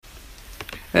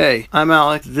Hey, I'm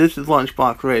Alex, this is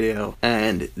Lunchbox Radio,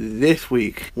 and this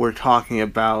week we're talking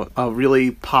about a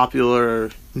really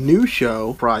popular new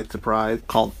show, surprise,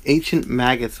 called Ancient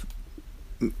Magus's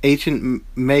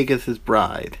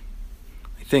Bride.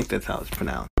 I think that's how it's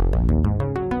pronounced.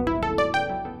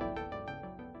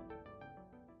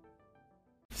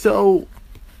 So,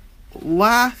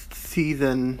 last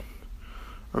season,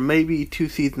 or maybe 2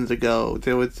 seasons ago,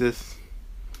 there was this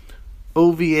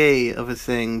OVA of a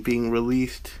thing being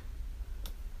released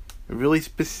a really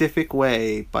specific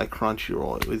way by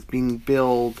Crunchyroll. It was being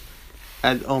billed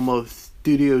as almost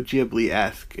Studio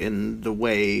Ghibli-esque in the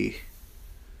way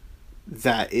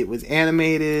that it was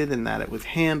animated and that it was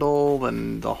handled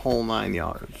and the whole 9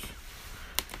 yards.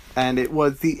 And it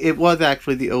was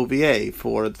actually the OVA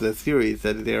for the series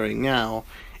that is airing now,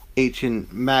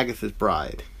 Ancient Magus's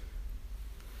Bride.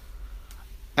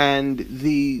 And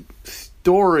the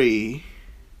story,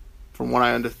 from what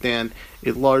I understand,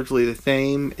 is largely the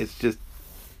same. It's just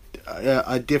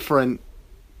a different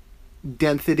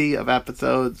density of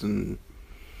episodes, and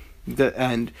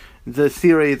the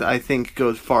series, I think,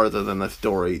 goes farther than the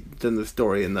story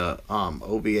in the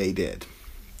OVA did.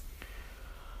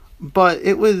 But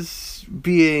it was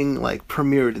being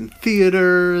premiered in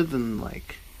theaters and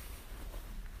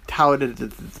touted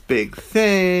as this big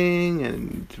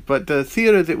thing, but the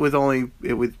theaters it was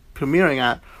premiering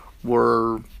at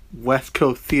were West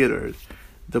Coast theaters,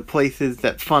 the places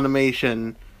that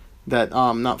Crunchyroll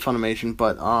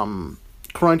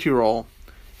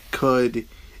could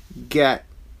get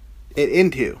it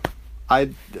into. I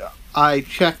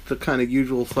checked the kind of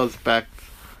usual suspects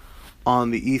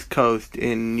on the East Coast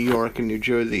in New York and New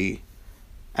Jersey,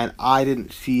 and I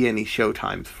didn't see any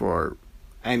showtimes for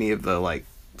any of the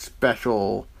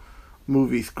special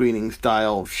movie screening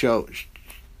style showings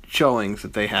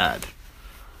that they had.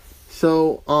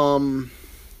 So,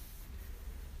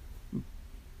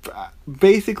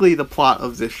 basically the plot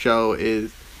of this show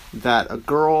is that a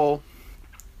girl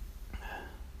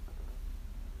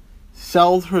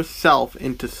sells herself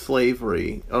into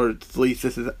slavery, or at least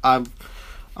this is, I'm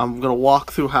gonna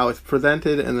walk through how it's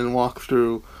presented and then walk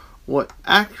through what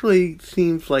actually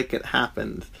seems like it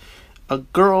happens. A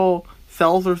girl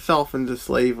sells herself into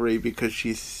slavery because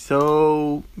she's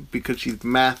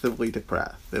massively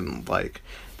depressed, and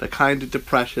the kind of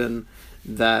depression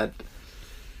that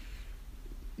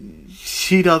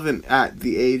she doesn't, at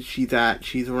the age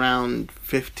she's around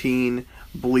 15,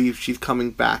 believes she's coming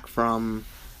back from,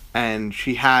 and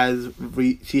she has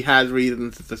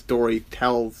reasons that the story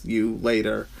tells you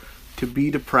later to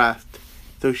be depressed,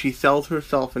 so she sells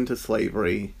herself into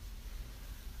slavery,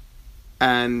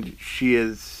 and she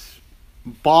is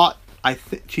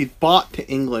she's bought to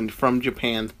England from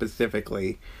Japan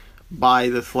specifically by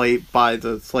the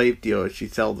slave dealer she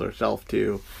sells herself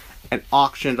to, and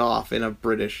auctioned off in a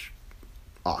British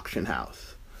auction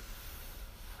house.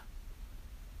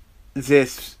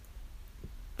 This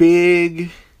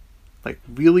big,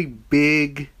 really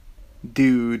big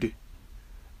dude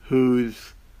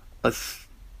who's a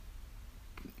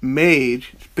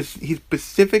mage, he's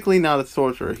specifically not a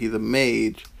sorcerer, he's a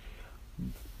mage,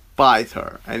 buys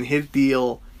her, and his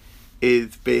deal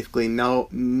is basically not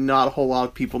a whole lot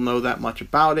of people know that much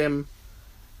about him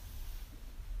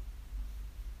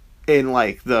in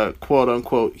the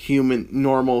quote-unquote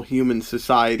normal human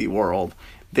society world.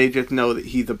 They just know that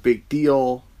he's a big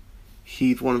deal,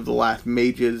 he's one of the last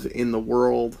mages in the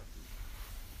world,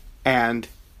 and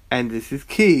this is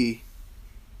key,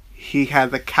 he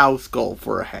has a cow skull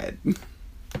for a head.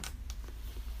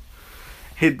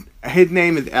 His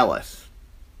name is Ellis.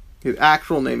 His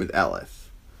actual name is Ellis.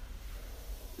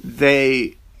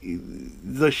 The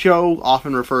show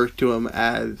often refers to him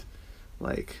as,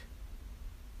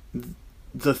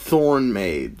 the Thorn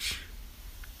Mage.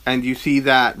 And you see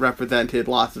that represented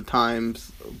lots of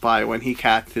times by when he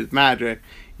casts his magic.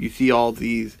 You see all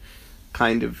these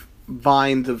kind of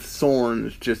vines of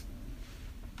thorns just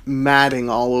matting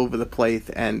all over the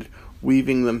place and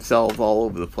weaving themselves all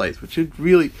over the place, which is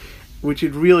really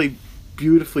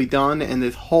beautifully done, and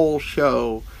this whole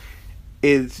show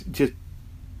is just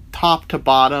top to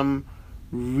bottom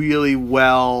really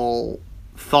well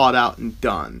thought out and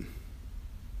done.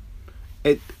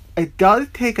 It does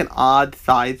take an odd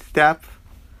sidestep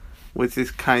with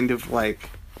this kind of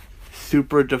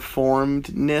super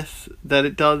deformedness that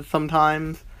it does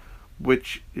sometimes,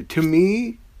 which to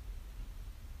me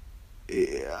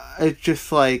it's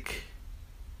just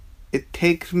it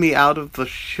takes me out of the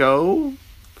show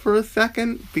for a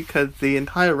second, because the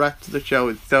entire rest of the show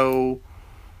is so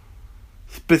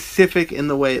specific in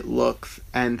the way it looks,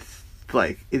 and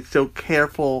it's so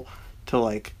careful to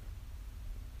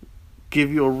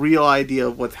give you a real idea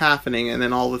of what's happening, and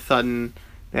then all of a sudden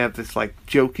they have this like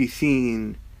jokey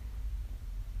scene.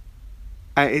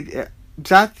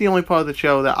 That's the only part of the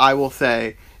show that I will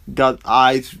say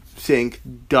I think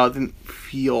doesn't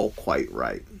feel quite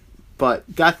right. But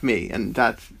that's me, and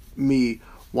that's me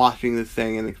watching this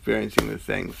thing and experiencing this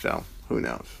thing, so who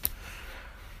knows.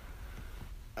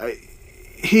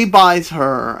 He buys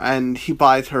her, and he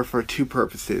buys her for two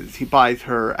purposes. He buys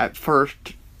her, at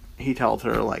first, he tells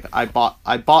her, like, I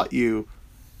bought you,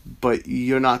 but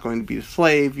you're not going to be a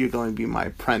slave, you're going to be my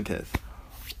apprentice.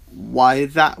 Why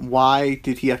is that? Why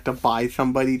did he have to buy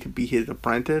somebody to be his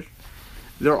apprentice?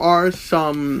 There are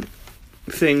some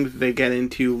things they get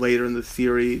into later in the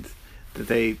series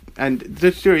and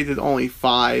this series is only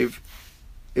five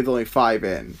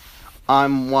in.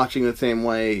 I'm watching the same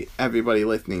way everybody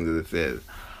listening to this is.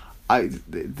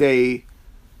 They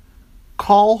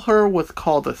call her what's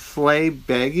called a slave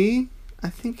beggy, I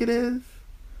think it is.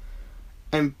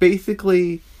 And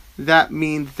basically that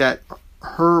means that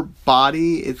her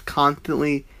body is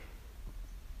constantly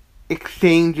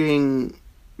exchanging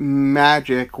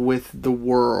magic with the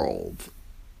world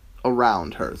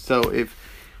around her. So if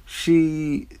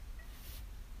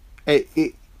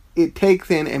it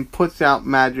takes in and puts out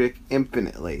magic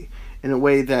infinitely in a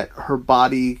way that her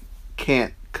body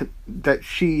that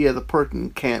she as a person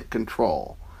can't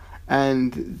control.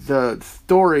 And the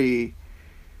story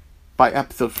by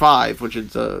episode 5, which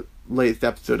is the latest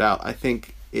episode out, I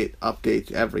think it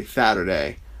updates every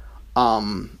Saturday,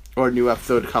 or a new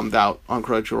episode comes out on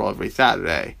Crunchyroll every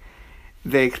Saturday.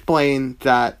 They explain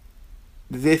that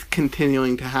this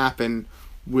continuing to happen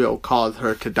will cause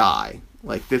her to die.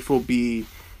 Like, this will be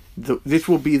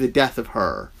the death of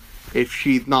her if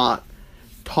she's not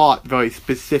taught very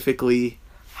specifically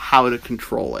how to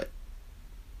control it.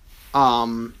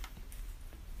 So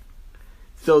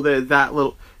there's that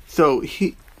little. So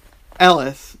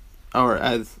Ellis, or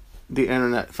as the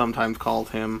internet sometimes calls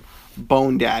him,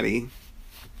 Bone Daddy.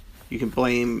 You can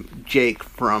blame Jake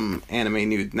from Anime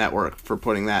News Network for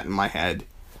putting that in my head.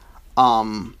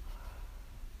 Or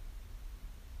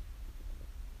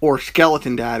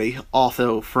Skeleton Daddy,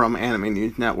 also from Anime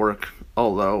News Network,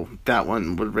 although that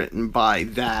one was written by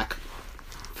Zach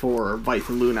for Vice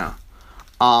and Luna.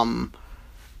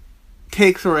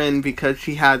 Takes her in because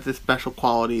she has this special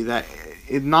quality that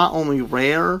is not only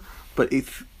rare, but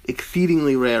it's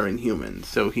exceedingly rare in humans.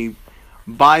 So he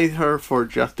buys her for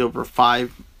just over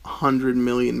 £500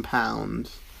 million.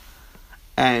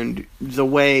 And the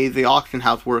way the auction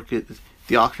house works is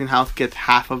the auction house gets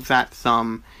half of that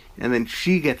sum, and then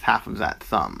she gets half of that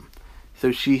sum.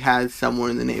 So she has somewhere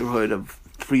in the neighborhood of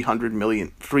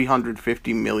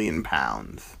 £350 million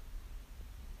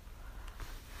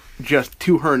just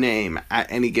to her name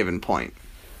at any given point.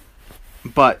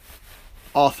 But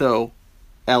also,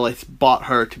 Ellis bought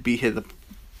her to be his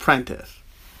apprentice.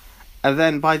 And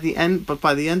then by the end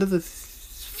of the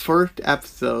first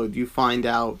episode, you find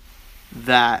out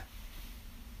that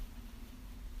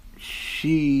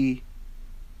he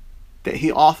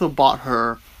also bought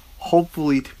her,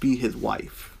 hopefully, to be his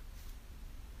wife.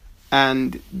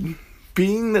 And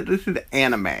being that this is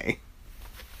anime,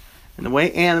 and the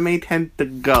way anime tends to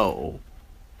go,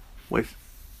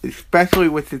 especially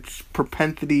with its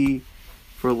propensity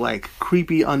for, like,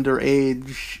 creepy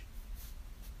underage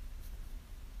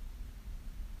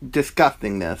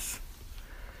disgustingness,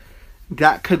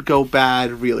 that could go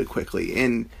bad really quickly.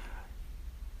 In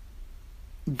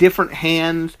different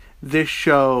hands, this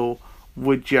show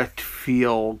would just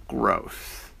feel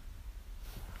gross.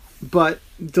 But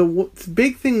the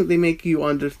big thing that they make you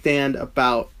understand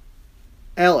about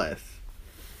Ellis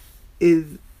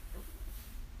is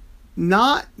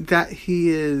not that he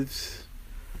is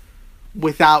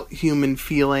without human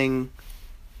feeling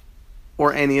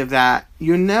or any of that.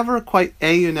 You're never quite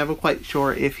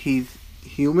sure if he's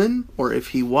human or if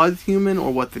he was human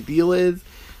or what the deal is,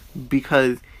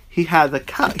 because he has a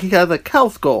cow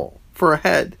skull for a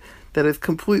head that is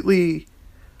completely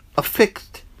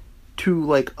affixed to,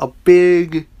 like, a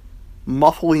big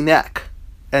muscly neck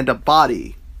and a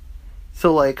body.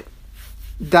 So, like,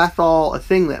 that's all a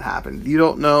thing that happened. You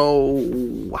don't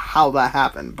know how that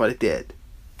happened, but it did.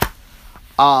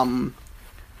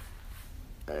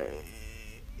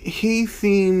 He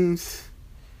seems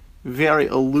very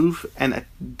aloof and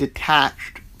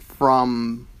detached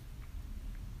from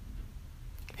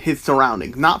his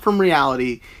surroundings. Not from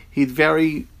reality. He's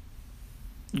very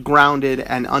grounded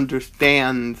and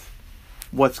understands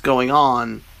what's going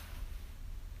on.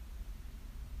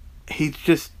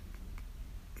 He's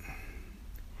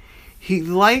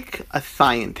like a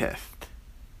scientist.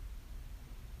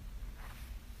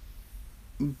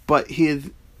 but he is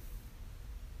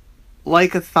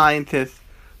like a scientist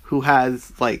who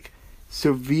has, like,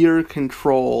 severe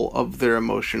control of their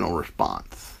emotional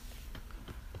response.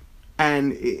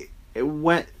 And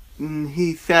when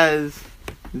he says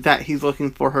that he's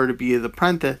looking for her to be his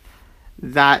apprentice,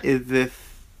 that is this,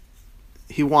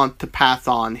 he wants to pass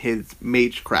on his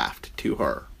magecraft to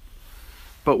her.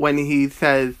 But when he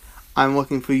says, I'm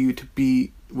looking for you to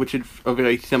be, which is a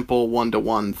very simple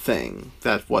one-to-one thing,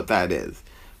 that's what that is.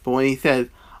 But when he says,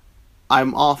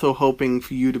 I'm also hoping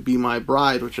for you to be my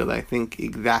bride, which is, I think,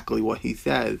 exactly what he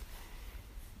says,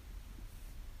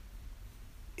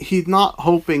 he's not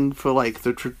hoping for, like,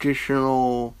 the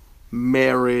traditional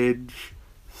marriage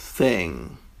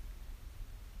thing.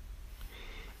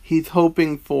 He's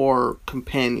hoping for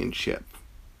companionship.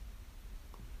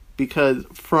 Because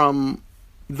from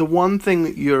the one thing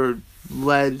that you're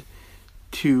led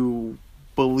to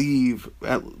believe,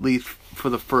 at least for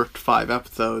the first 5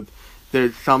 episodes,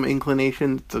 there's some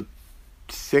inclination. The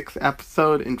 6th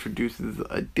episode introduces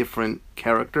a different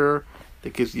character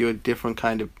that gives you a different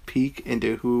kind of peek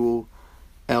into who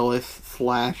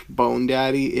Ellis/Bone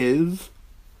Daddy is.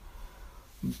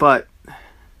 But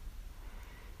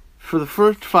for the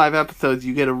first 5 episodes,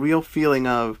 you get a real feeling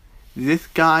of this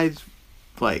guy's,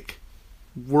 like,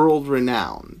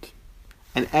 world-renowned,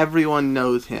 and everyone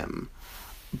knows him,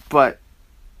 but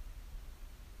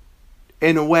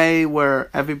in a way where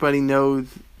everybody knows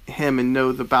him and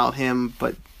knows about him,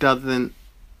 but doesn't,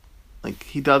 like,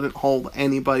 he doesn't hold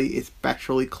anybody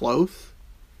especially close.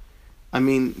 I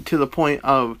mean, to the point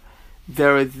of,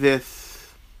 there is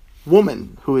this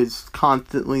woman who is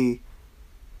constantly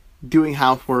doing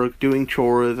housework, doing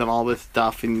chores, and all this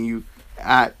stuff, and you,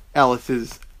 at Ellis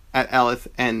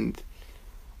and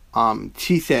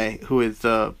Chise, who is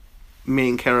the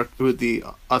main character, who is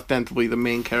ostensibly the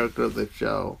main character of the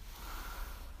show.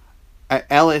 At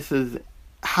Ellis's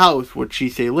house, where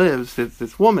Chise lives, is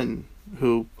this woman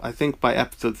who, I think by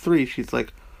episode 3, she's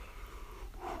like,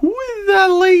 who is that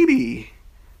lady?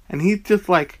 And he's just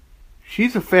like,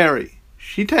 she's a fairy.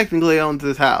 She technically owns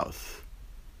this house.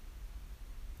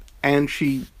 And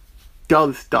she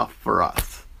does stuff for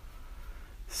us.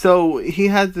 So he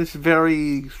has this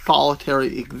very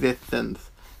solitary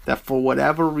existence that for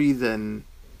whatever reason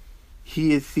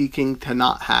he is seeking to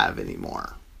not have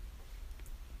anymore.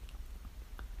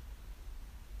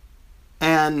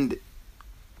 And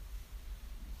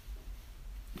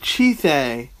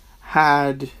Chise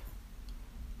had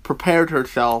prepared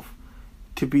herself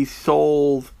to be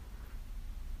sold,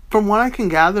 from what I can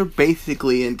gather,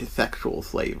 basically into sexual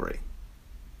slavery.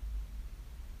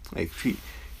 Like,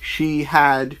 she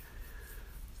asked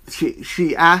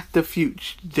a few,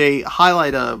 they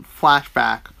highlight a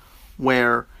flashback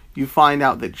where you find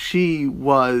out that she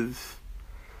was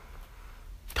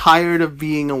tired of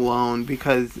being alone,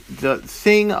 because the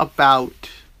thing about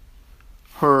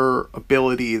her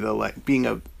ability, the, like, being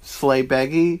a slay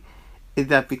beggy, is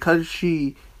that because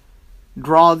she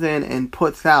draws in and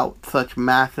puts out such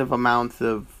massive amounts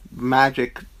of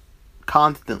magic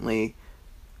constantly,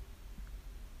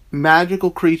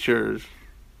 magical creatures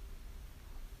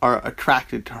are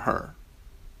attracted to her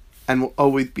and will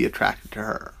always be attracted to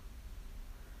her.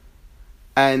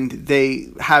 And they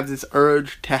have this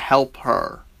urge to help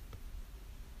her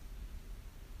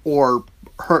or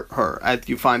hurt her, as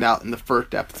you find out in the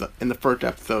first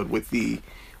episode with the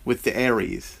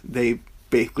Ares. They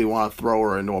basically want to throw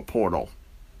her into a portal.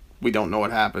 We don't know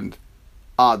what happened.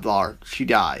 Odds are she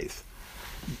dies.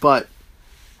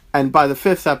 And by the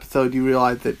 5th episode, you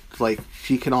realize that, like,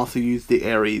 she can also use the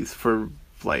Ares for,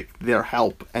 like, their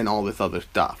help and all this other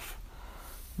stuff.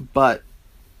 But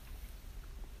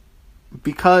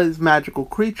because magical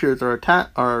creatures are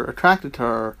attracted to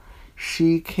her,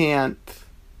 she can't.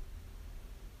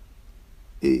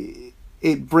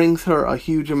 It brings her a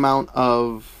huge amount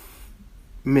of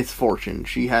misfortune.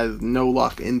 She has no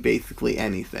luck in basically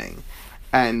anything.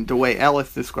 And the way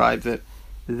Ellis describes it,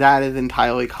 that is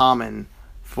entirely common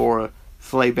for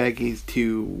slay beggies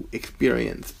to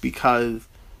experience, because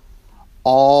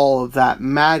all of that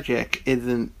magic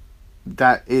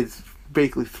that is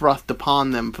basically thrust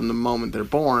upon them from the moment they're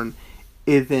born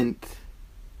isn't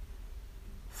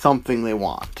something they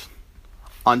want.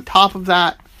 On top of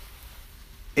that,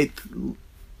 it's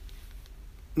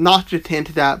not just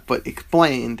hinted at, but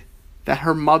explained that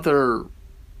her mother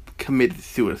committed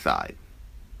suicide.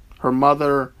 Her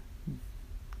mother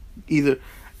either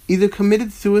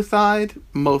committed suicide,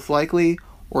 most likely,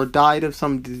 or died of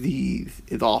some disease,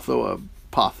 is also a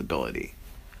possibility,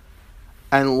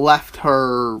 and left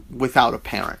her without a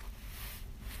parent.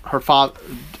 Her father,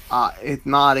 it's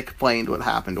not explained what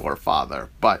happened to her father,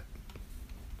 but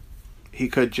he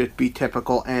could just be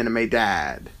typical anime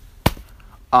dad.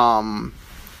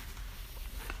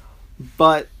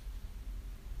 But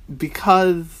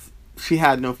because she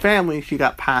had no family, she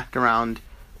got passed around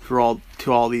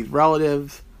to all these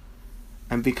relatives,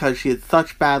 and because she had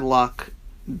such bad luck,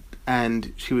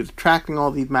 and she was attracting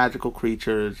all these magical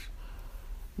creatures,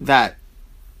 that,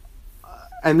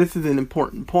 and this is an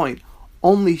important point,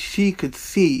 only she could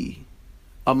see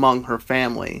among her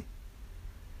family.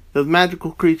 Those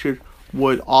magical creatures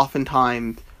would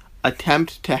oftentimes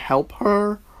attempt to help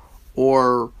her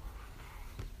or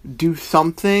do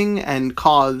something and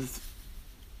cause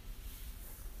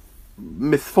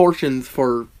misfortunes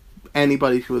for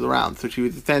anybody she was around. So she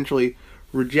was essentially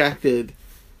rejected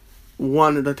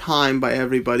one at a time by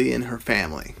everybody in her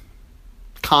family.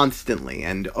 Constantly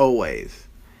and always.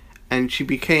 And she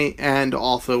became, and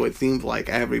also it seems like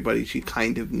everybody she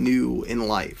kind of knew in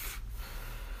life.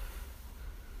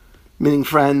 Meaning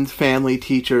friends, family,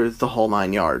 teachers, the whole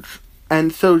 9 yards.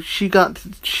 And so she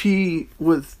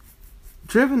was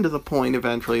driven to the point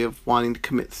eventually of wanting to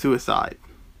commit suicide.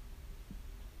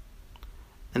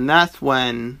 And that's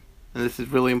when, and this is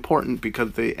really important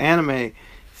because the anime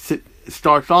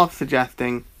starts off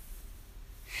suggesting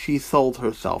she sold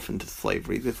herself into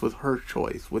slavery. This was her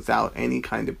choice without any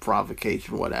kind of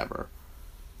provocation, whatever.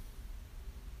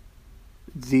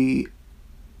 The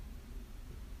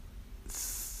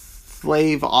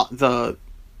slave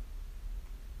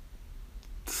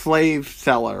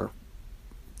seller,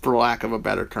 for lack of a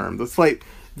better term,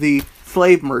 the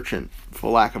slave merchant, for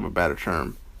lack of a better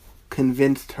term,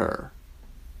 convinced her.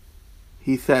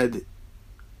 He said,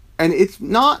 and it's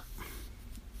not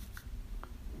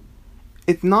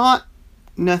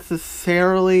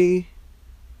necessarily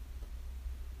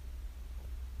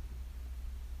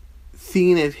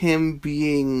seen as him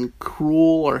being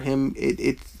cruel or him,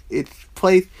 he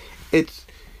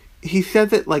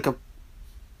says it like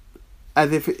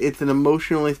as if it's an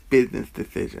emotionless business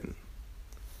decision.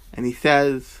 And he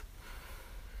says,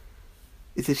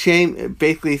 it's a shame,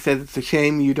 basically he says, it's a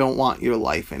shame you don't want your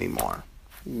life anymore.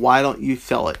 Why don't you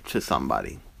sell it to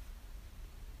somebody?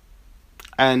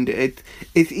 And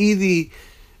it's easy.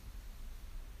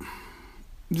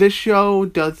 This show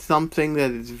does something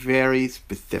that is very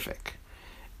specific.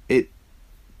 It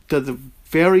does a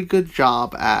very good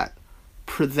job at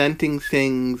presenting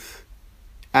things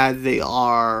as they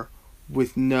are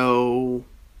with no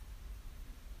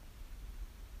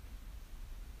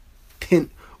tint,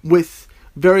 with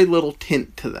very little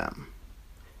tint to them.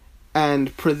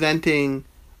 And presenting,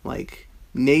 like,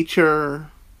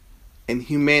 nature and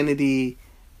humanity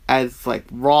as, like,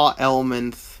 raw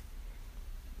elements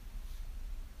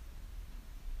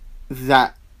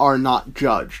that are not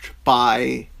judged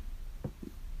by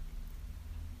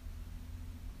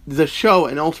the show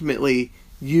and ultimately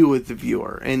you as the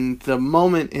viewer. And the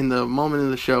moment in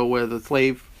the show where the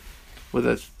slave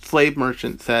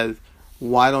merchant says,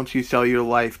 "Why don't you sell your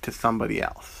life to somebody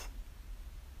else?"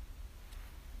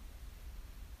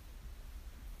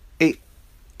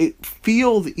 It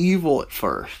feels evil at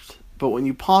first, but when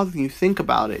you pause and you think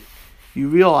about it, you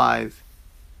realize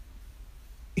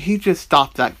he just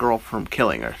stopped that girl from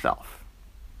killing herself.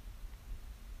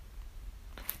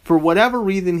 For whatever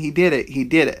reason he did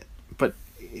it. But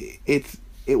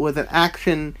it was an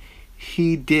action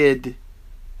he did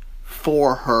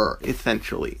for her,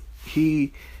 essentially.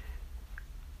 He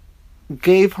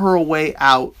gave her a way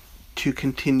out to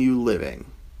continue living.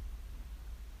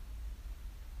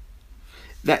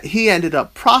 That he ended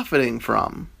up profiting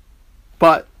from.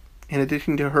 But, in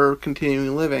addition to her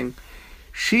continuing living,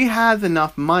 she has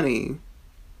enough money,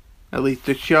 at least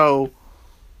the show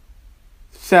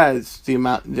says the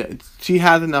amount, that she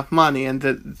has enough money, and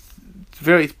that it's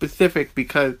very specific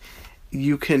because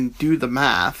you can do the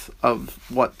math of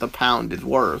what the pound is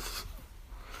worth,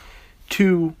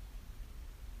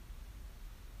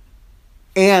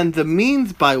 and the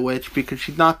means by which, because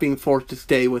she's not being forced to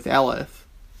stay with Ellis,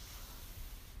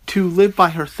 to live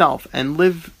by herself and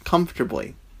live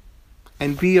comfortably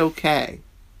and be okay.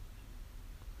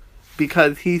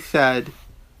 Because he said,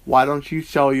 "Why don't you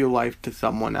sell your life to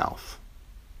someone else?"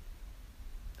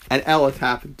 And Ellis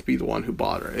happened to be the one who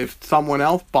bought her. If someone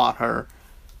else bought her,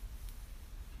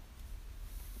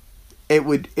 it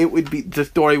would be, the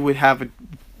story would have a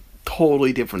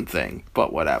totally different thing,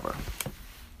 but whatever.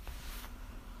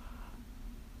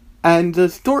 And the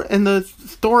story and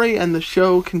the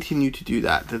show continue to do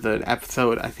that. There's an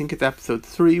episode, I think it's episode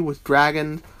 3 with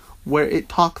Dragons, where it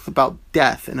talks about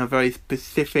death in a very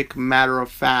specific,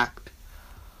 matter-of-fact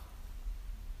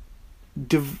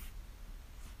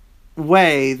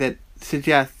way that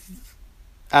suggests,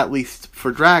 at least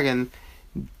for Dragon,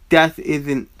 death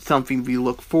isn't something we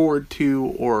look forward to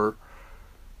or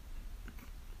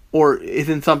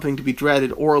isn't something to be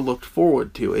dreaded or looked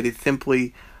forward to. It is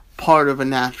simply part of a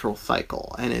natural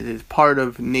cycle, and it is part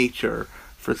of nature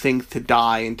for things to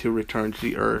die and to return to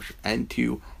the earth and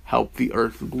to help the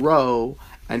earth grow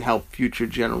and help future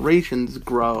generations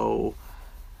grow.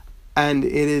 And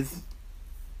it is...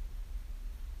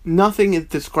 nothing is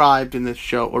described in this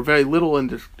show, or very little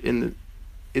is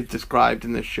described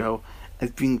in this show as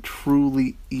being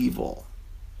truly evil.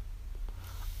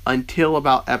 Until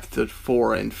about episodes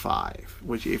 4 and 5.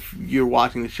 Which, if you're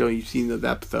watching the show and you've seen those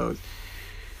episodes,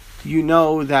 you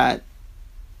know that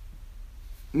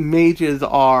mages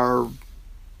are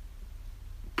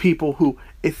people who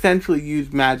essentially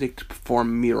use magic to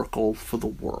perform miracles for the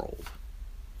world.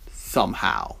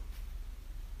 Somehow.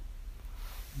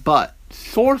 But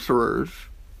sorcerers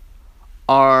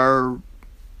are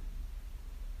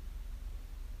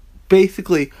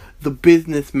basically the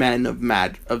businessmen of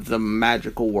the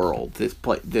magical world.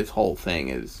 This whole thing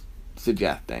is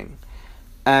suggesting,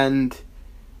 and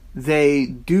they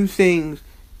do things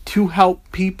to help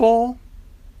people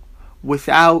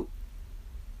without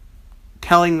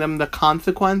telling them the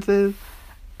consequences,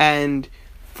 and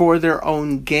for their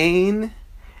own gain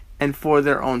and for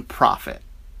their own profit.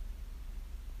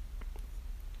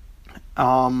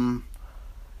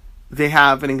 They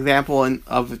have an example in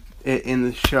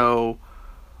the show,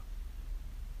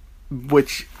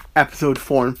 which episode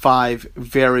 4 and 5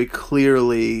 very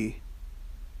clearly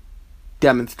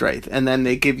demonstrates. And then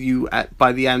they give you,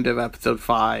 by the end of episode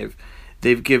 5,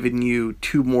 they've given you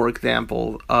 2 more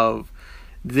examples of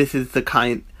this is the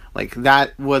kind, like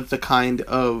that was the kind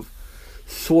of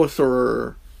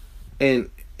sorcerer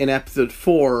in episode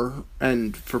 4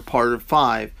 and for part of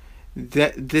 5.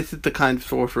 This is the kind of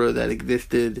sorcerer that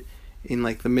existed in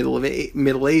like the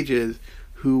Middle Ages,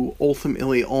 who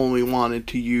ultimately only wanted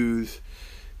to use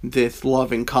this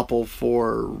loving couple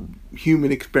for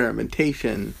human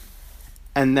experimentation.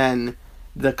 And then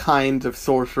the kinds of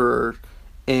sorcerers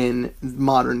in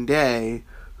modern day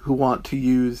who want to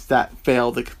use that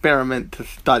failed experiment to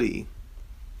study,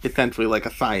 essentially like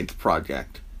a science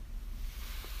project.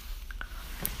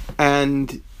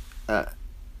 And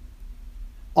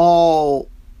all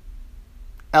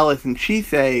Ellis and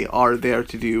Chisei are there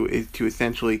to do is to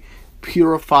essentially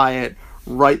purify it,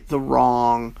 right the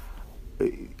wrong,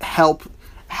 help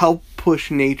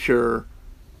push nature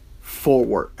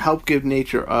forward, help give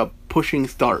nature a pushing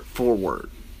start forward.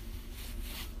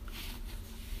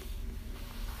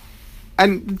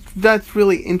 And that's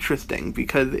really interesting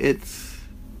because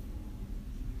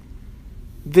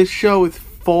this show is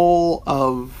full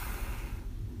of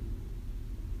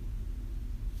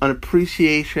an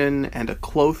appreciation and a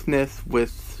closeness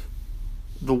with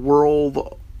the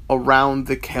world around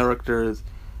the characters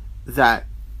that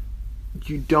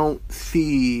you don't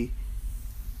see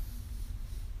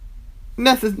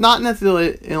not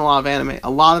necessarily in a lot of anime.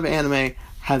 A lot of anime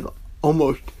has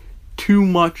almost too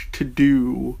much to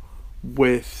do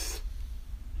with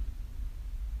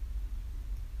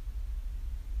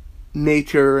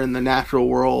nature and the natural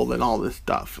world and all this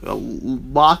stuff.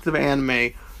 Lots of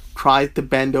anime tries to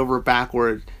bend over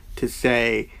backwards to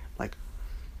say, like,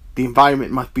 the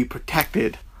environment must be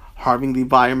protected, harming the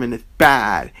environment is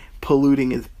bad,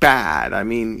 polluting is bad. I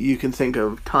mean, you can think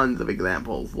of tons of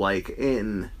examples, like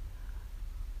in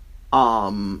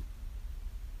Gundam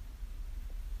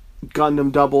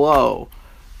 00.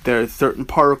 There's certain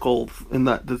particles in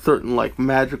there's certain, like,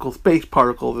 magical space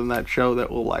particles in that show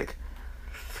that will, like,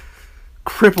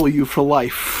 cripple you for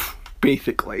life,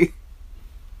 basically.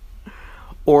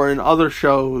 Or in other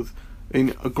shows,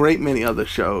 in a great many other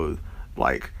shows,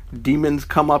 like, demons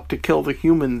come up to kill the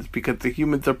humans because the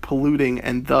humans are polluting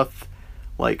and thus,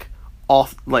 like,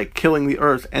 killing the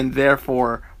earth, and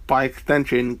therefore, by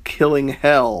extension, killing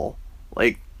hell.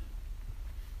 Like,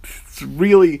 it's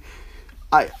really...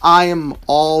 I am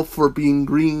all for being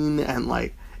green and,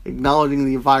 like, acknowledging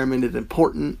the environment is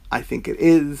important. I think it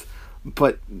is.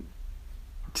 But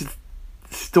just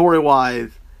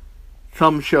story-wise,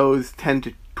 some shows tend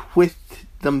to twist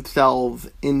themselves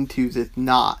into this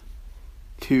knot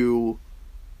to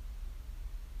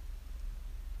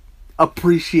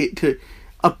appreciate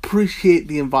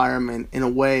the environment in a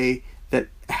way that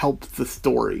helps the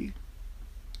story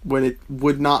when it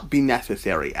would not be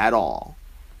necessary at all.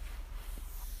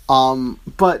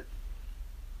 But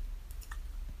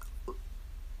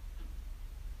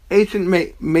Ancient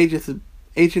Magus'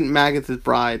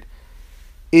 Bride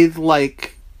is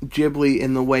like Ghibli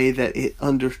in the way that it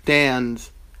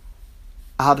understands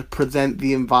how to present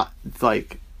the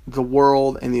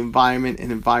world and the environment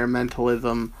and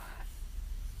environmentalism,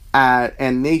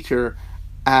 and nature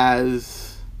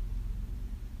as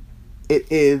it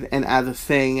is, and as a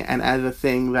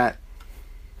thing that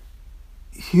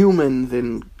humans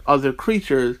and other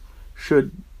creatures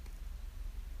should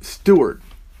steward,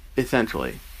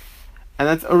 essentially. And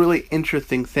that's a really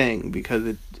interesting thing,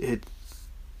 because it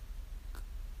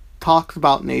talks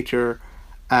about nature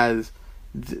as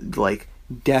like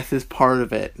death is part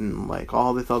of it, and like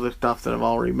all this other stuff that I've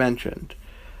already mentioned.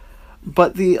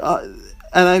 But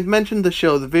and I've mentioned the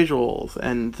show, the visuals,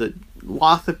 and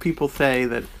lots of people say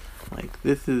that like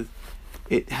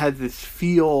it has this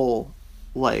feel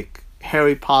like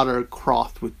Harry Potter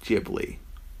crossed with Ghibli.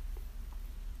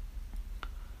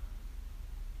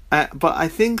 But I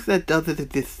think that does it a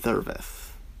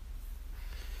disservice,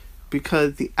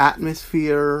 because the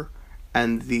atmosphere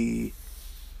and the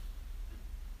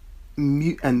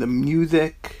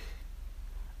music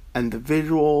and the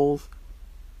visuals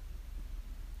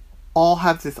all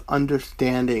have this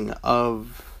understanding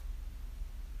of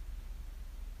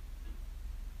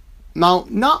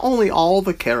not only all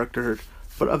the characters,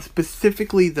 but of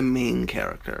specifically the main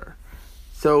character.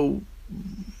 So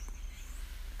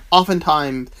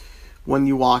oftentimes when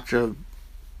you watch a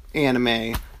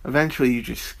anime, eventually you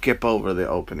just skip over the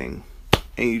opening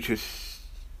and you just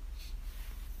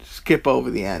skip over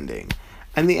the ending.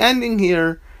 And the ending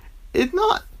here is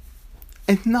not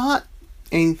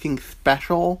anything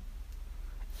special.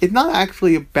 It's not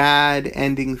actually a bad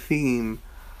ending theme,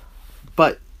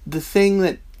 but the thing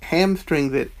that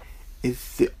hamstrings it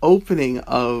is the opening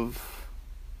of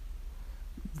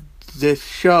this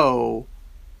show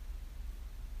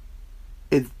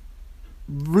is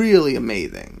really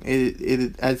amazing.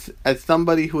 It as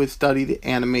somebody who has studied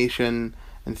animation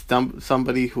and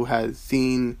somebody who has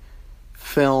seen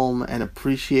film and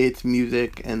appreciates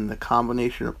music and the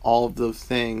combination of all of those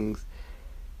things,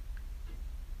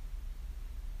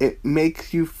 it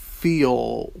makes you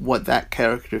feel what that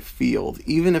character feels,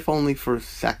 even if only for a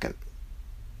second.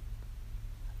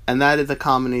 And that is a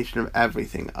combination of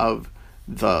everything, of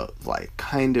the like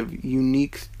kind of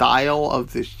unique style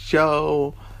of this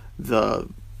show, the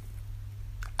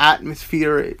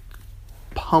atmosphere it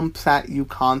pumps at you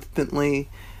constantly,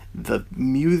 the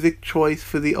music choice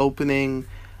for the opening.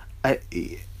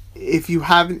 If you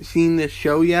haven't seen this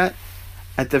show yet,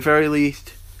 at the very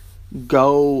least,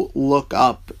 go look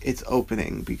up its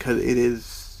opening, because it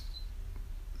is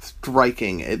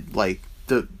striking. It like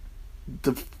the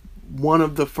one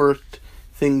of the first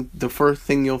thing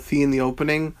you'll see in the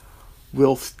opening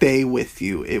will stay with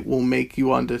you. It will make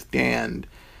you understand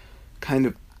kind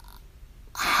of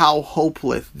how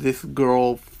hopeless this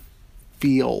girl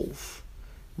feels,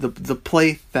 the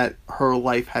place that her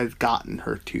life has gotten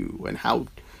her to, and how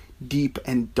deep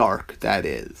and dark that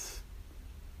is.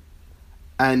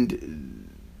 And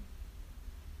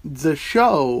the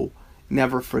show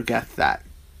never forgets that.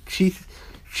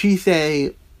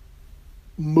 Chise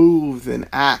moves and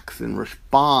acts and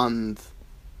responds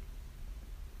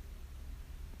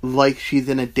like she's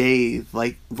in a daze,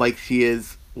 like she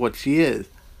is what she is,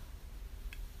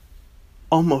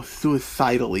 almost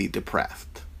suicidally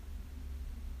depressed.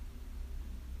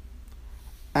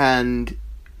 And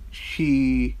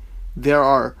there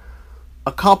are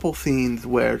a couple scenes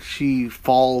where she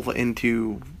falls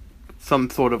into some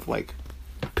sort of like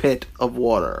pit of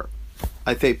water.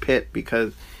 I say pit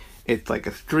because it's like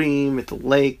a stream, it's a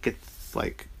lake, it's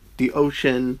like the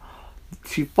ocean.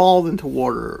 She falls into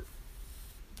water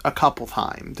a couple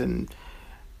times, and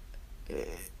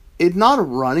it's not a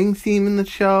running theme in the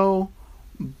show,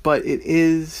 but it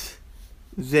is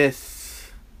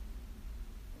this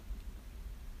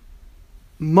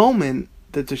moment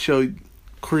that the show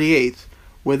creates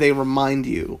where they remind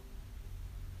you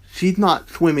she's not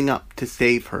swimming up to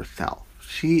save herself.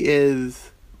 She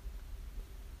is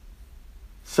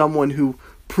someone who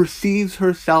perceives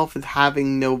herself as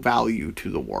having no value to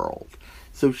the world.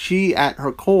 So she, at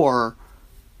her core,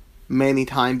 many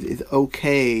times is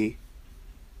okay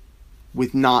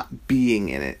with not being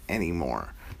in it anymore.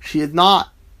 She is no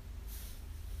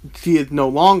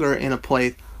longer in a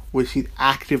place where she's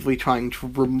actively trying to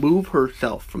remove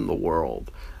herself from the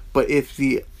world. But if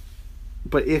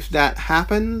that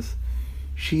happens,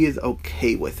 she is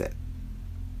okay with it.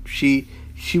 She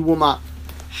will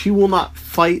not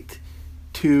fight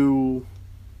to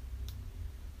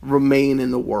remain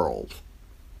in the world.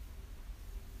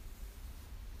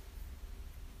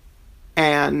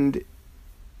 And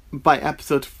by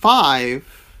episode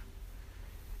 5,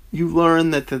 you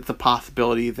learn that there's a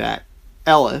possibility that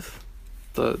Ellis,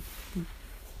 the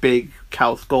big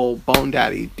cow skull bone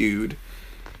daddy dude,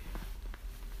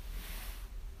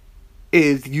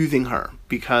 is using her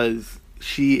because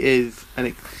she is an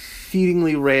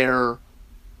exceedingly rare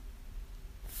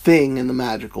thing in the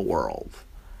magical world.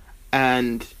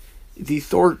 And these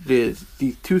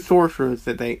two sorcerers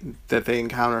that they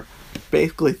encounter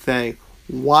basically say,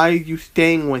 why are you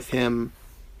staying with him?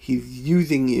 He's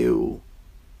using you.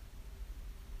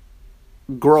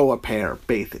 Grow a pair,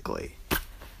 basically.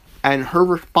 And her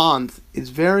response is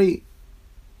very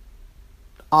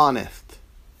honest.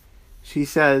 She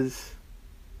says,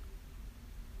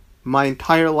 my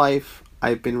entire life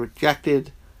I've been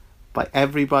rejected by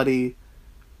everybody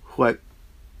who I've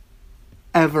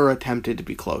ever attempted to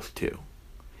be close to.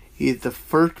 He is the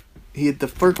first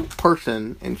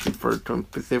person, and she referred to him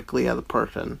specifically as a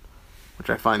person, which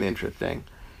I find interesting,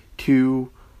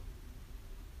 to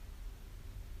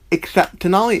not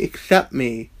only accept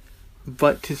me,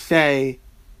 but to say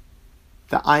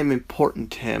that I'm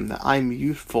important to him, that I'm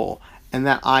useful, and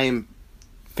that I am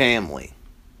family.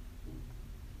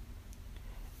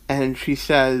 And she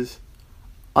says,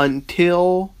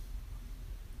 until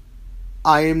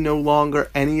I am no longer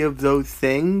any of those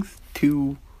things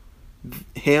to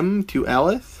him, to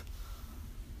Ellis,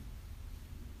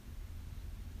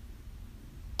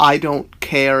 I don't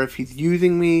care if he's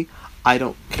using me. I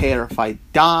don't care if I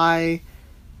die.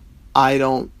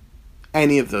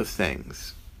 Any of those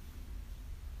things.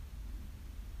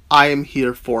 I am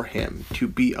here for him, to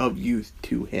be of use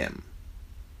to him.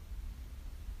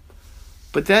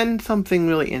 But then something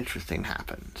really interesting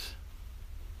happens.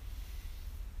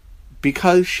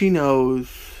 Because she knows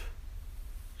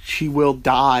she will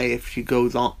die if she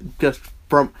goes on,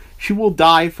 she will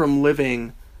die from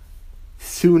living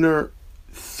sooner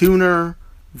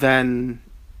than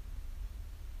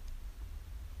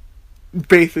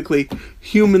basically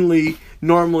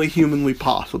normally humanly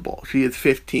possible. She is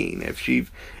 15.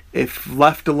 If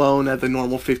left alone as a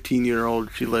normal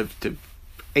 15-year-old, she lives to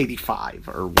 85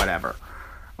 or whatever.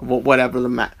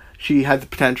 She has the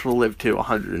potential to live to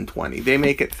 120. They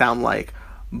make it sound like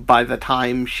by the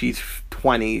time she's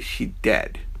 20, she's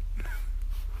dead.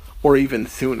 Or even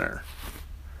sooner.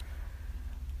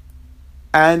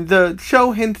 And the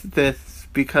show hints at this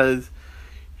because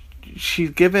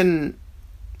she's given...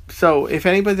 So, if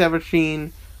anybody's ever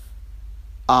seen...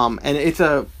 and it's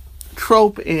a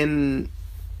trope in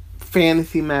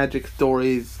fantasy magic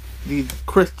stories, these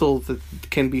crystals that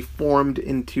can be formed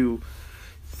into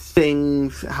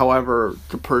things however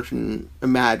the person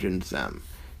imagines them.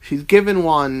 She's given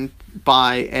one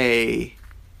by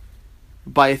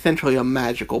essentially a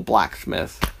magical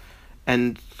blacksmith,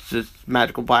 and this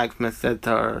magical blacksmith said to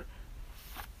her,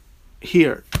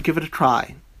 here, give it a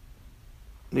try.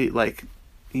 Like,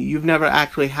 you've never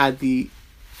actually had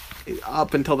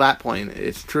up until that point,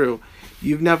 it's true,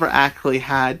 you've never actually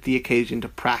had the occasion to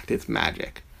practice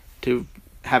magic, to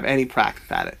have any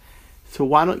practice at it. So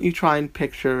why don't you try and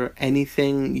picture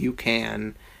anything you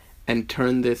can and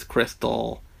turn this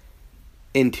crystal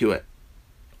into it.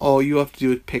 All you have to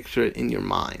do is picture it in your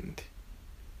mind.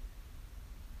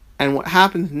 And what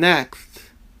happens next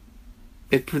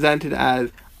is presented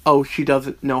as, oh, she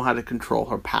doesn't know how to control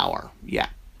her power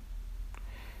yet.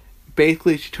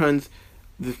 Basically, she turns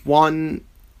this one,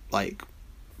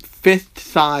 fist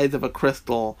size of a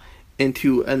crystal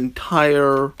into an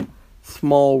entire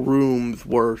small room's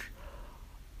worth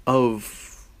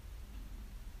of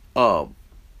a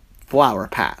flower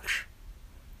patch.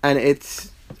 And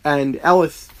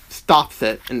Ellis stops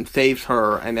it and saves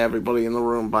her and everybody in the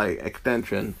room by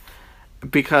extension,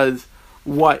 because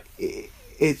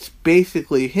what's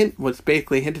basically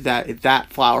hinted at is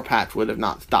that flower patch would have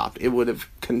not stopped. It would have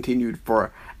continued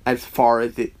for as far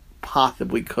as it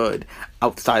possibly could,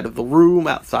 outside of the room,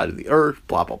 outside of the earth,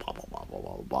 blah blah blah blah blah blah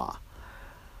blah blah.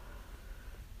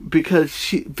 Because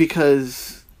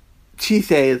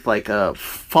Chise is like a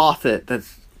faucet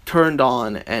that's turned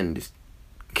on and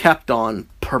kept on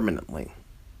permanently,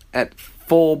 at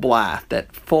full blast,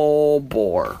 at full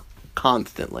bore,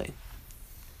 constantly.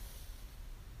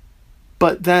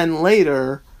 But then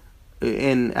later,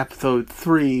 in episode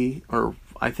 3, or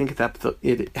I think it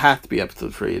has to be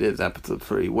episode 3, it is episode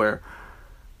 3, where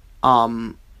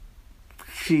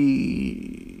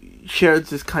she shares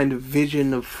this kind of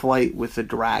vision of flight with a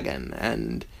dragon,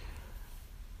 and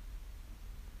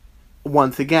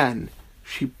once again,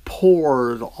 she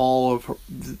pours all of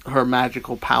her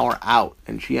magical power out,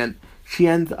 and she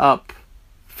ends up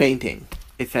fainting,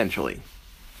 essentially,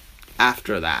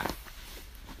 after that.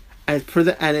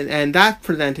 And that's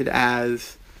presented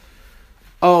as,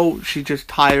 oh, she's just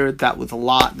tired, that was a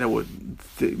lot,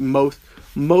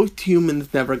 most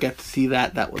humans never get to see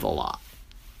that was a lot.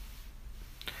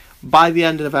 By the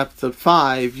end of episode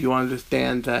 5, you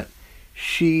understand that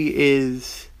she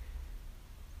is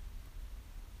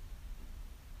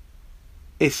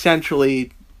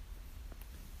essentially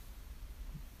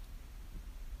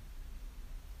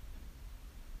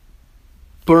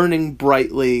burning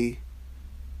brightly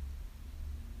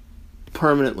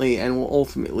permanently and will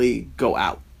ultimately go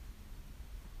out,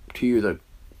 to use a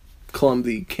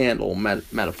clumsy candle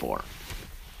metaphor.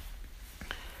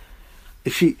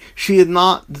 She is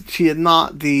not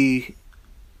the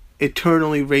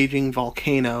eternally raging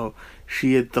volcano.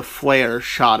 She is the flare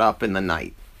shot up in the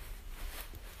night,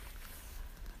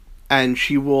 and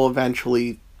she will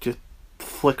eventually just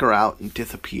flicker out and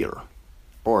disappear,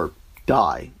 or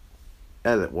die,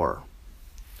 as it were.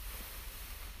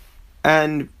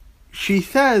 And she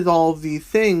says all of these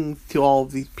things to all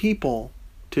of these people,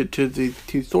 to the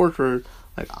two sorcerers,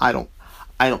 like, I don't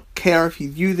care if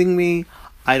he's using me.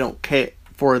 I don't care.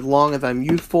 For as long as I'm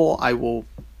useful, I will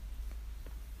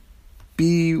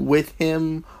be with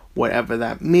him, whatever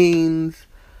that means,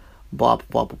 blah,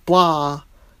 blah, blah, blah.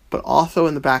 But also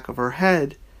in the back of her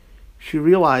head, she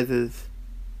realizes,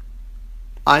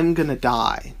 I'm gonna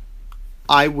die.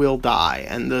 I will die.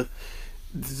 And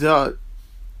the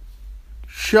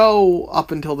show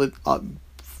up until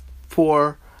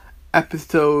for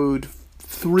episode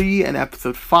 3 and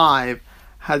episode 5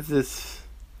 has these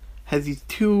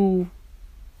two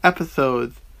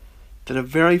episodes that are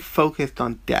very focused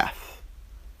on death,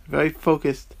 very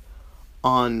focused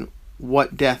on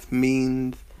what death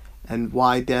means and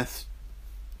why death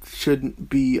shouldn't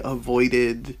be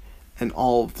avoided and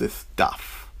all of this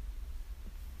stuff.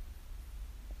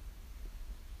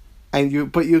 And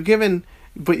you're given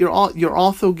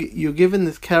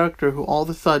this character who all of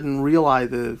a sudden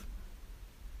realizes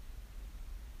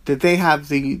that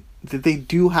they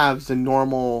do have the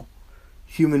normal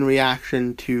human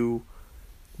reaction to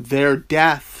their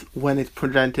death when it's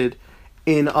presented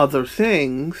in other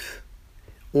things,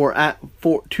 or as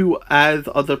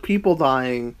other people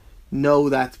dying. No,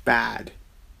 that's bad.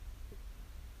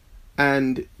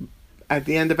 And at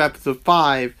the end of episode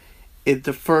 5, it's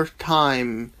the first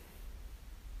time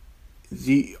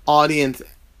the audience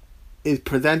is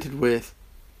presented with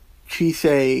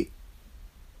Chise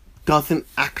doesn't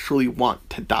actually want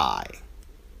to die.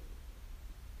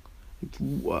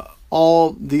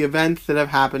 All the events that have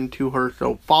happened to her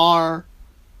so far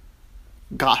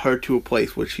got her to a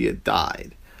place where she had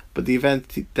died. But the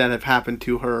events that have happened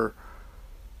to her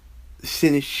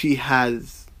since she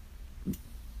has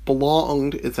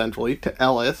belonged, essentially, to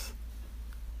Ellis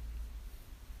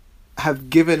have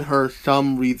given her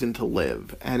some reason to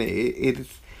live. And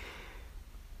it's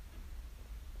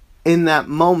in that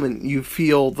moment you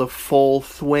feel the full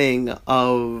swing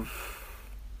of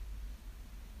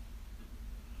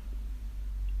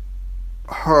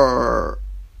her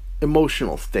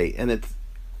emotional state, and it's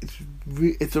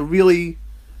a really,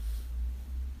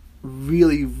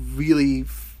 really, really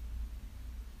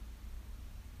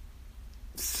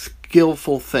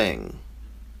skillful thing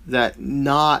that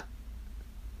not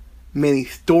many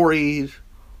stories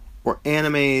or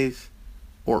animes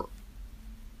or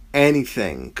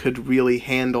anything could really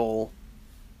handle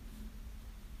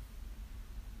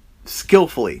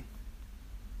skillfully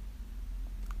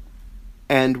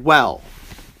and well,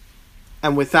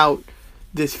 and without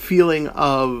this feeling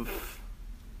of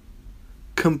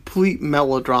complete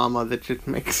melodrama that just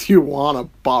makes you want to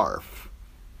barf.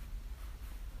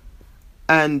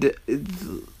 And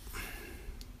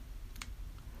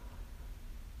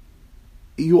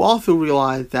you also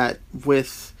realize that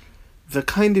with the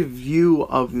kind of view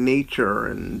of nature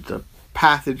and the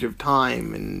passage of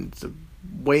time and the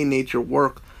way nature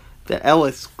works that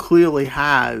Ellis clearly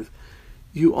has,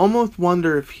 you almost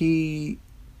wonder if he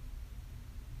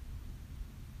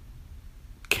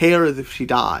cares if she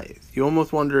dies. You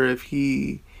almost wonder if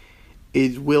he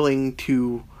is willing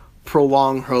to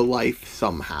prolong her life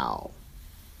somehow.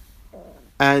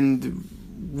 And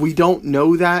we don't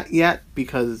know that yet,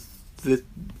 because the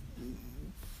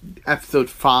episode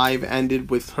 5 ended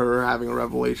with her having a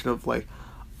revelation of like,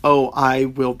 oh, I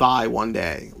will die one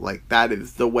day. Like, that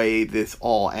is the way this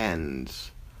all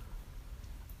ends.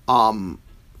 But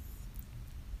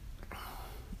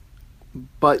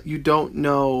you don't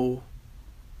know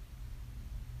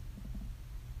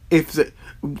if the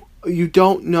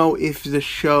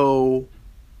show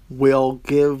will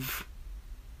give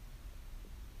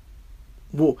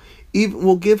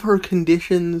her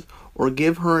conditions or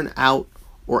give her an out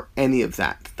or any of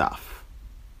that stuff.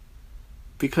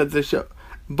 Because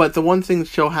but the one thing the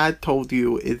show had told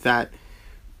you is that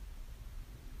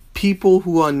people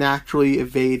who unnaturally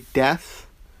evade death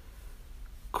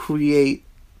create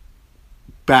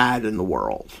bad in the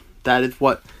world. That is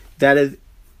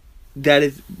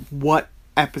what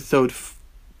episode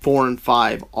 4 and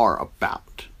 5 are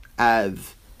about,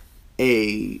 as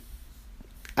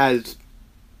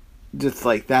just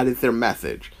like that is their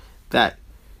message, that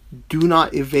do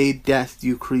not evade death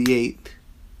you create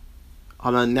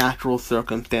on a natural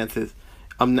circumstance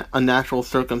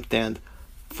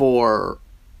for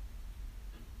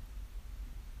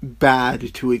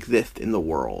bad to exist in the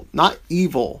world. Not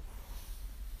evil.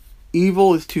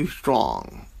 Evil is too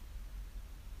strong.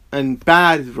 And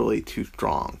bad is really too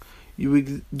strong.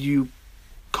 You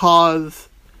cause,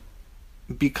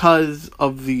 because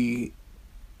of the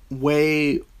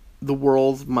way the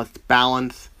worlds must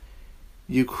balance,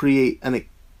 you create a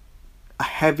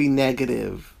heavy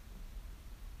negative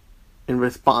in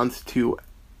response to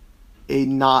a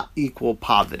not equal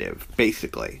positive,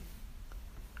 basically.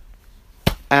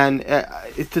 And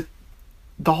it's just,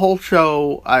 the whole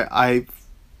show, I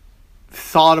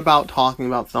thought about talking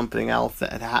about something else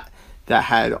that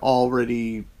had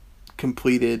already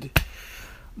completed,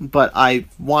 but I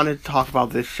wanted to talk about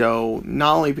this show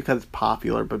not only because it's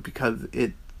popular, but because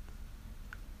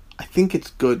I think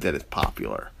it's good that it's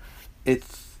popular.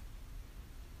 It's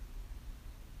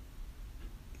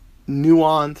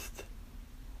nuanced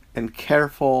and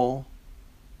careful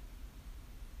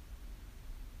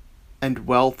and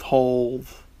well told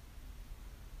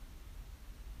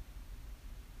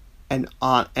and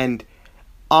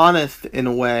honest in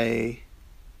a way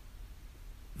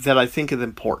that I think is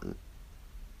important.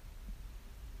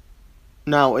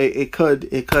 Now, it could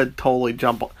totally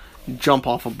jump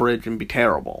off a bridge and be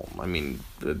terrible. I mean,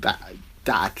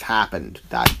 that's happened.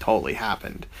 That totally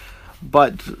happened.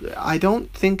 But I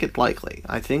don't think it's likely.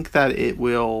 I think that it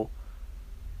will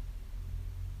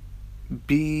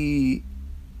be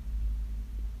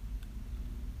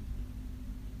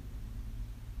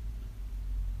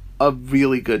a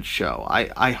really good show.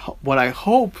 What I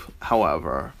hope,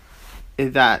 however,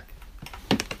 is that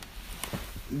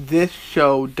this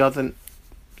show doesn't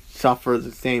suffer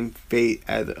the same fate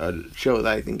as a show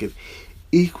that I think is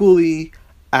equally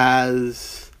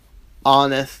as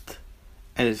honest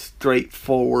and as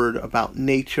straightforward about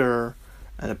nature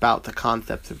and about the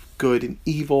concepts of good and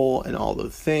evil and all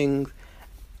those things,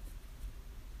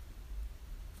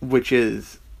 which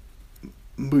is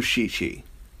Mushishi.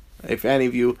 If any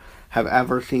of you have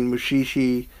ever seen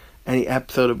Mushishi, any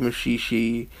episode of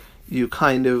Mushishi, you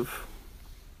kind of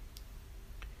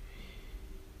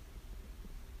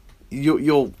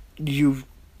you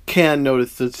can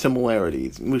notice the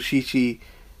similarities. Mushishi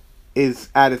is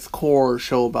at its core a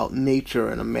show about nature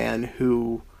and a man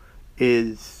who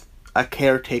is a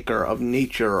caretaker of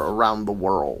nature around the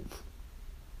world.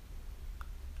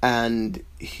 And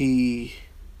he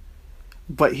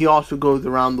also goes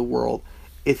around the world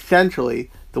essentially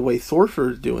the way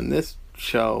sorcerers do in this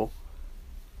show,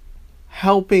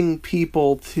 helping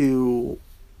people to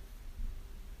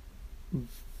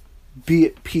be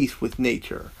at peace with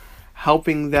nature,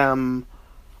 helping them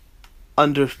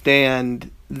understand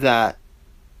that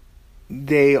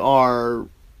they are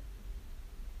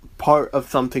part of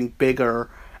something bigger,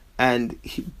 and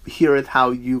here is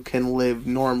how you can live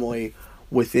normally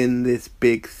within this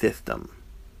big system.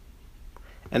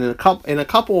 And in a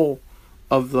couple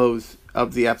of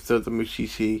the episodes of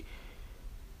Mushishi,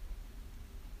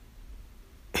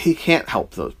 he can't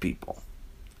help those people,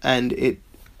 and it's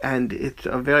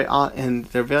they're very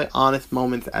honest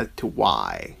moments as to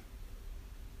why.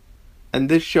 And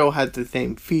this show has the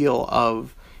same feel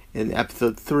of in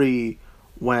episode 3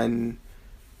 when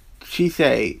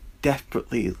Shisei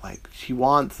desperately, like, she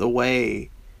wants a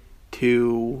way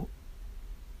to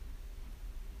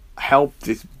help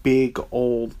this big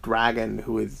old dragon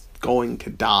who is going to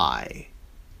die.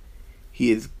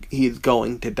 He is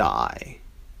going to die.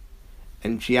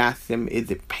 And she asks him, is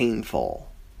it painful?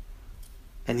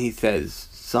 And he says,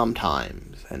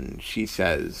 sometimes. And she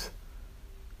says,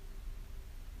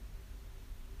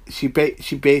 she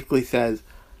basically says,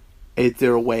 is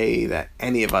there a way that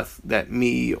any of us, that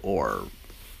me or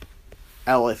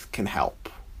Ellis can help?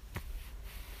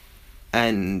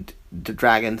 And the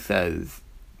dragon says,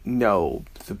 no,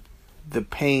 the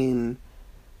pain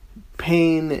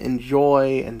and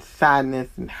joy and sadness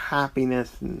and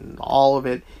happiness and all of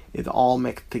it is all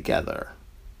mixed together.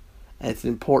 And it's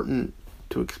important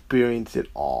to experience it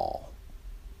all.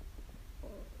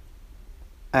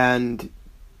 And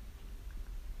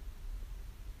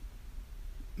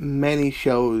many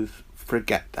shows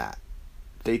forget that.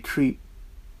 They treat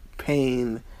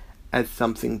pain as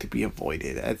something to be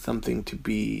avoided, as something to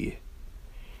be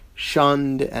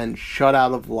shunned and shut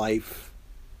out of life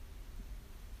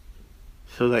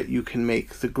so that you can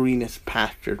make the greenest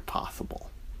pasture possible.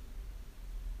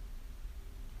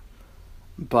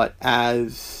 But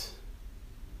as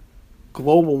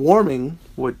global warming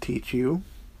would teach you,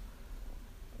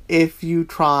 if you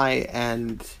try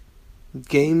and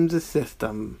game the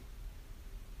system,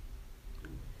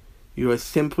 you are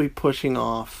simply pushing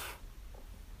off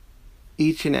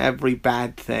each and every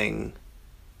bad thing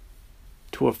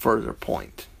to a further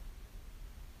point.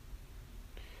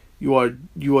 You are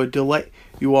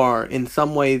in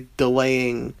some way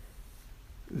delaying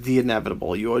the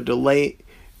inevitable. You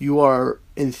are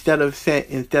instead of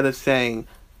saying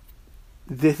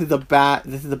this is a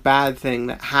bad thing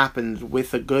that happens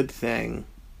with a good thing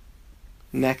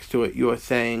next to it, you are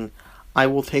saying, I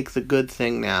will take the good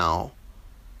thing now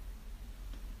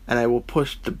and I will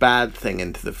push the bad thing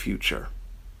into the future.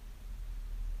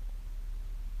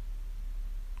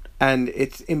 And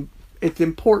it's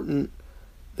important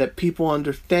that people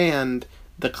understand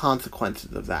the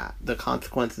consequences of that. The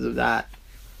consequences of that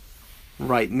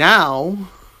right now,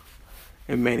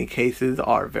 in many cases,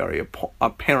 are very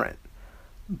apparent.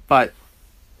 But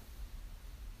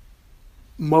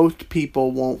most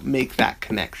people won't make that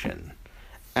connection.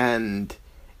 And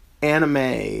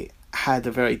anime had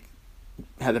a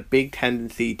big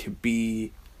tendency to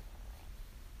be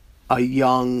a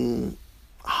young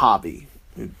hobby.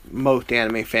 Most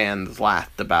anime fans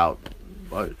last about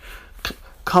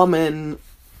come in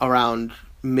around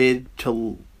mid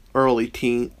to early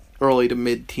to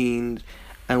mid teens,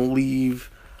 and leave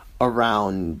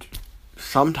around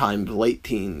sometimes late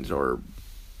teens or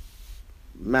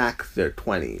max their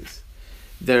 20s.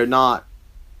 They're not.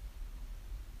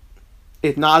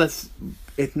 It's not a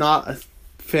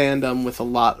fandom with a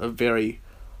lot of very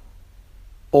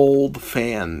old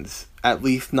fans, at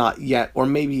least not yet, or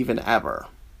maybe even ever.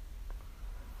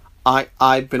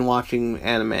 I've been watching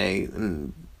anime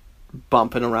and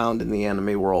bumping around in the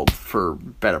anime world for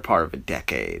better part of a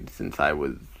decade, since I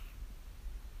was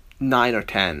 9 or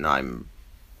 10. I'm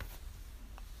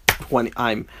 20.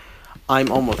 I'm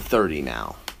almost 30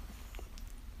 now.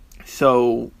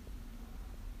 So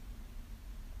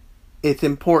it's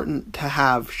important to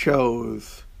have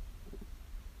shows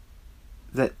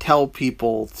that tell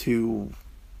people to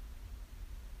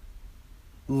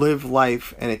live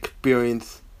life and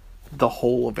experience the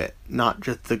whole of it, not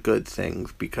just the good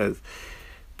things, because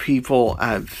people,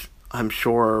 as I'm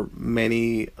sure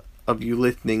many of you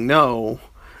listening know,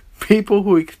 people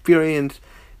who experience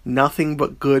nothing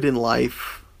but good in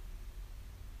life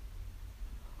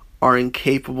are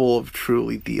incapable of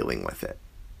truly dealing with it.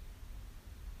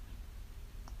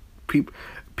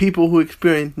 People who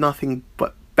experience nothing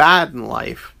but bad in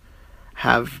life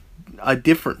have a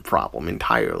different problem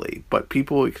entirely, but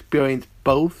people who experience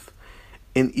both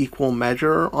in equal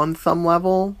measure on some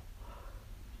level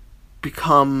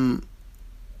become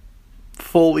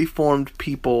fully formed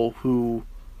people who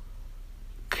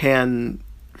can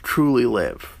truly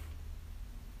live.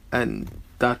 And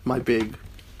that's my big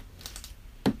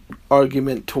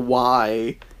argument to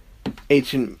why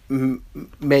Ancient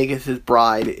Magus'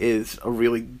 Bride is a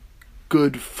really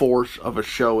good force of a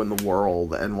show in the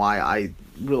world, and why I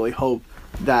really hope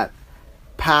that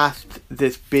past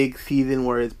this big season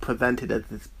where it's presented as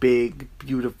this big,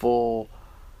 beautiful,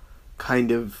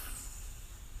 kind of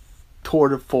tour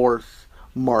de force,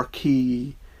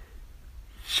 marquee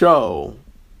show,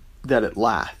 that it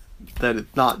lasts. That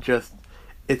it's not just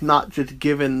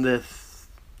given this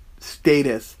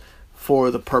status for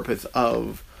the purpose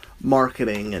of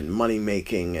marketing and money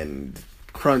making and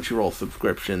Crunchyroll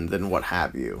subscriptions and what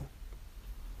have you.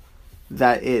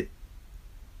 That it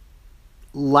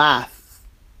lasts,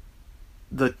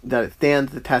 that it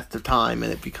stands the test of time,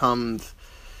 and it becomes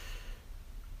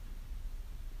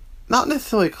not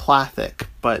necessarily classic,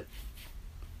 but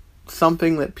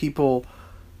something that people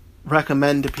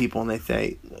recommend to people, and they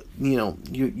say, you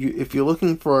if you're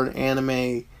looking for an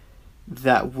anime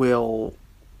that will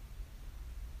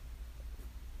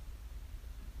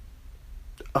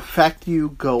affect you,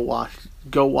 go watch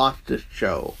this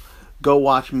show. Go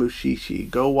watch Mushishi.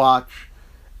 Go watch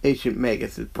Ancient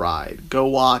Magus' Bride. Go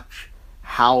watch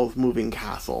Howl's Moving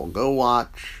Castle. Go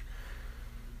watch,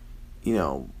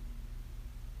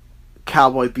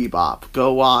 Cowboy Bebop.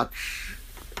 Go watch.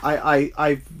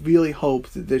 I really hope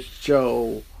that this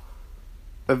show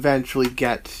eventually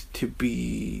gets to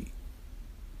be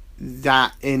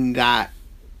in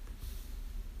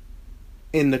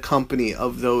the company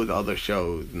of those other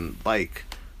shows, and like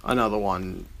another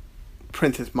one,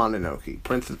 Princess Mononoke.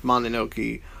 Princess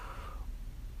Mononoke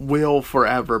will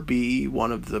forever be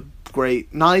one of the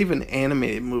great, not even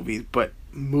animated movies, but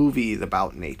movies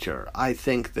about nature. I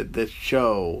think that this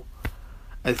show,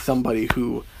 as somebody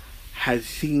who has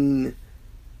seen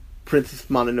Princess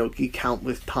Mononoke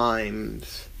countless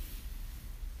times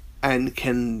and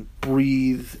can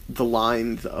breathe the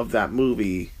lines of that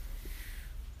movie,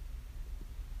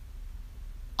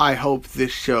 I hope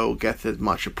this show gets as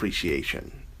much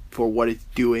appreciation for what it's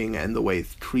doing and the way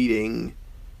it's treating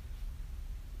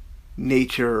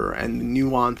nature and the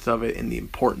nuance of it and the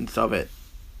importance of it,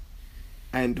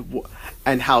 and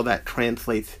how that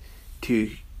translates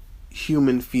to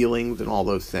human feelings and all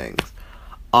those things.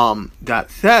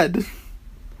 That said,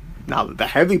 now that the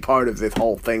heavy part of this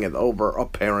whole thing is over,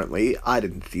 apparently, I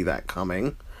didn't see that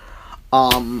coming.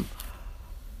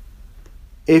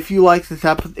 If you like this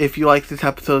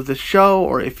episode of the show,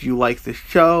 or if you like this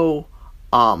show,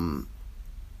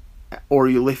 or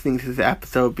you're listening to this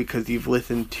episode because you've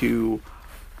listened to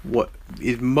what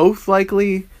is most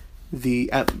likely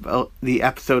the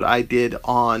episode I did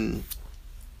on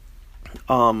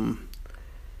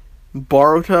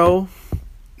Boruto,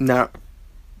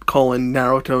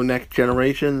 Naruto Next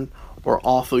Generation, or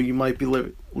also you might be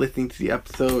listening to the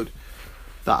episode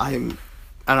that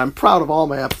I'm proud of all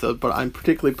my episodes, but I'm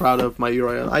particularly proud of my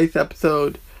Yuri on Ice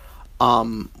episode,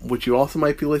 which you also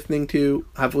might be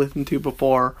have listened to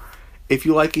before. If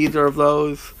you like either of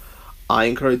those, I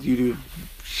encourage you to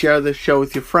share this show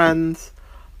with your friends.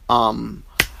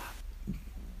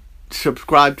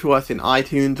 Subscribe to us in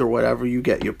iTunes or whatever you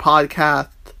get your podcast.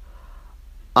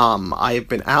 I have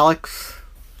been Alex.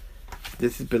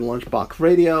 This has been Lunchbox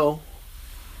Radio.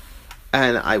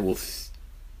 And I will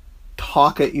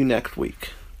talk at you next week.